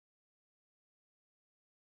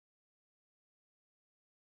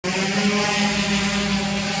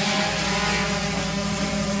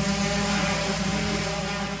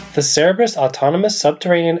The CERBERUS Autonomous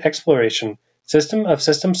Subterranean Exploration System of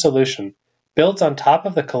Systems solution builds on top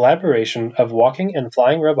of the collaboration of walking and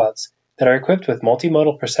flying robots that are equipped with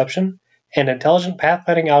multimodal perception and intelligent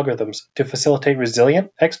path-planning algorithms to facilitate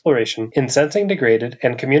resilient exploration in sensing-degraded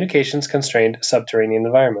and communications-constrained subterranean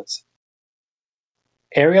environments.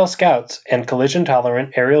 Aerial Scouts and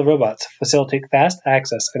Collision-tolerant aerial robots facilitate fast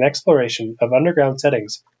access and exploration of underground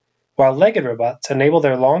settings, while legged robots enable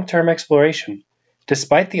their long-term exploration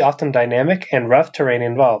despite the often dynamic and rough terrain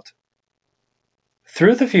involved.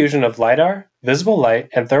 Through the fusion of LiDAR, visible light,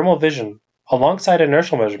 and thermal vision, alongside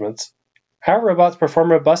inertial measurements, our robots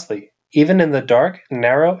perform robustly, even in the dark,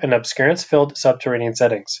 narrow, and obscurants-filled subterranean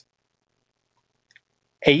settings.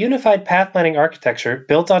 A unified path planning architecture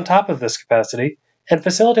builds on top of this capacity and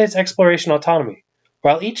facilitates exploration autonomy,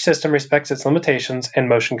 while each system respects its limitations and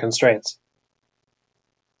motion constraints.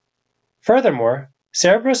 Furthermore,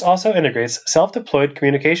 CERBERUS also integrates self-deployed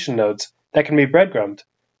communication nodes that can be breadcrumbed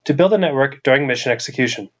to build a network during mission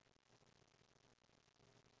execution.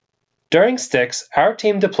 During STIX, our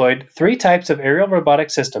team deployed 3 types of aerial robotic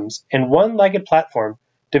systems in one legged platform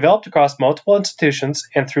developed across multiple institutions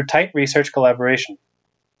and through tight research collaboration.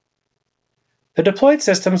 The deployed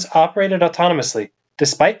systems operated autonomously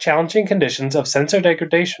despite challenging conditions of sensor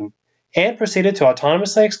degradation and proceeded to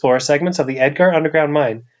autonomously explore segments of the Edgar underground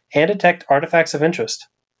mine and detect artifacts of interest.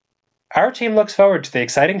 Our team looks forward to the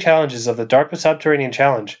exciting challenges of the DARPA Subterranean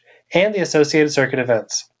Challenge and the associated circuit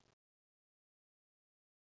events.